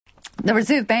The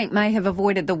Reserve Bank may have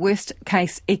avoided the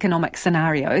worst-case economic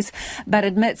scenarios, but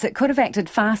admits it could have acted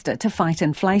faster to fight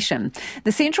inflation.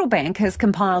 The central bank has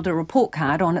compiled a report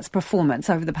card on its performance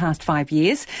over the past 5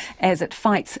 years as it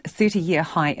fights 30-year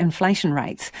high inflation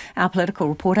rates. Our political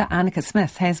reporter Annika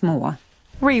Smith has more.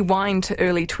 Rewind to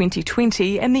early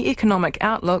 2020 and the economic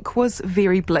outlook was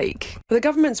very bleak. The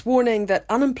government's warning that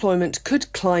unemployment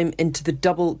could climb into the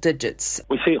double digits.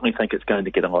 We certainly think it's going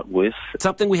to get a lot worse.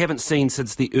 Something we haven't seen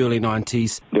since the early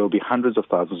 90s. There will be hundreds of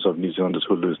thousands of New Zealanders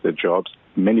who lose their jobs.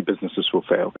 Many businesses will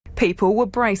fail. People were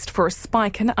braced for a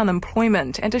spike in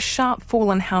unemployment and a sharp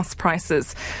fall in house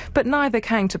prices, but neither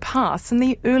came to pass in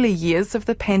the early years of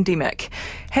the pandemic.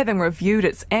 Having reviewed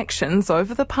its actions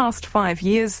over the past 5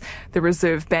 years, the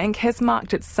Reserve Bank has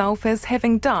marked itself as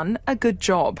having done a good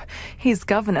job. Here's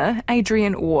Governor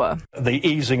Adrian Orr. The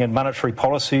easing in monetary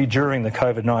policy during the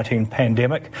COVID-19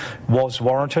 pandemic was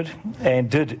warranted and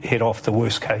did head off the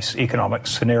worst-case economic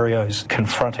scenarios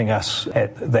confronting us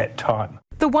at that time.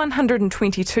 The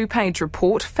 122-page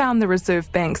report found the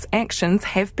Reserve Bank's actions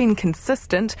have been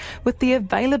consistent with the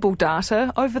available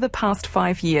data over the past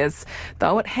 5 years,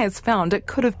 though it has found it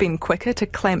could have been quicker to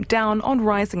clamp down on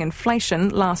rising inflation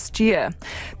last year.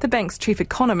 The bank's chief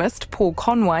economist, Paul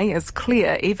Conway, is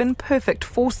clear even perfect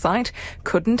foresight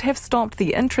couldn't have stopped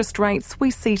the interest rates we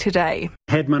see today.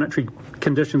 Had monetary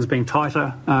conditions been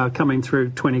tighter coming through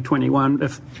 2021,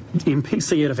 if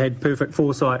MPC had had perfect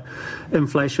foresight,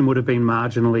 inflation would have been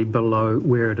marginally below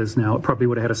where it is now. It probably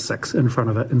would have had a 6 in front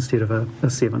of it instead of a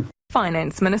 7.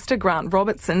 Finance Minister Grant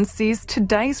Robertson says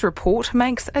today's report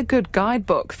makes a good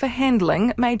guidebook for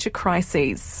handling major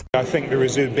crises. I think the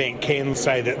Reserve Bank can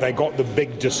say that they got the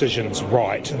big decisions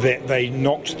right, that they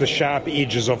knocked the sharp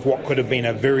edges of what could have been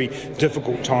a very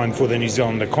difficult time for the New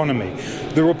Zealand economy.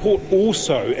 The report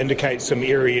also indicates some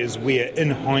areas where,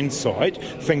 in hindsight,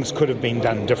 things could have been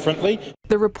done differently.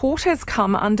 The report has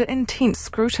come under intense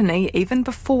scrutiny even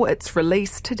before its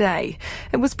release today.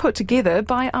 It was put together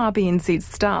by RBNZ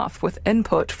staff with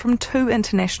input from 2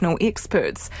 international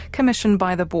experts commissioned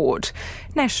by the board.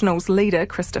 Nationals leader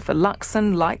Christopher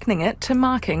Luxon likening it to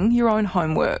marking your own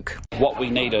homework. What we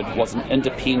needed was an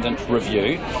independent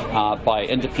review by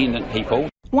independent people.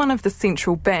 One of the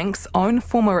central bank's own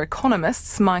former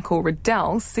economists, Michael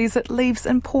Riddell, says it leaves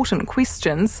important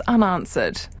questions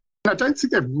unanswered. I don't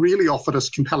think they've really offered us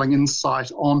compelling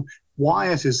insight on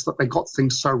why it is that they got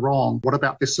things so wrong. What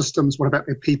about their systems? What about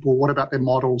their people? What about their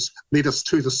models led us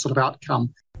to this sort of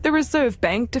outcome? The Reserve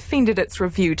Bank defended its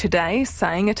review today,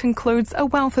 saying it includes a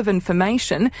wealth of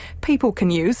information people can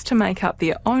use to make up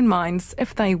their own minds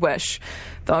if they wish.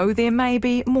 Though there may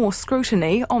be more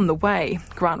scrutiny on the way.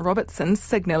 Grant Robertson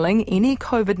signalling any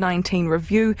COVID-19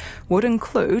 review would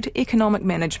include economic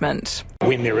management.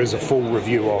 When there is a full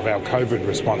review of our COVID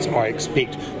response, I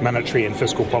expect monetary and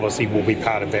fiscal policy will be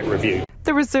part of that review.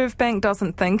 The Reserve Bank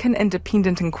doesn't think an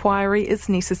independent inquiry is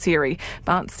necessary,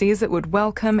 but says it would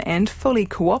welcome and fully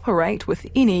cooperate with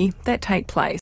any that take place.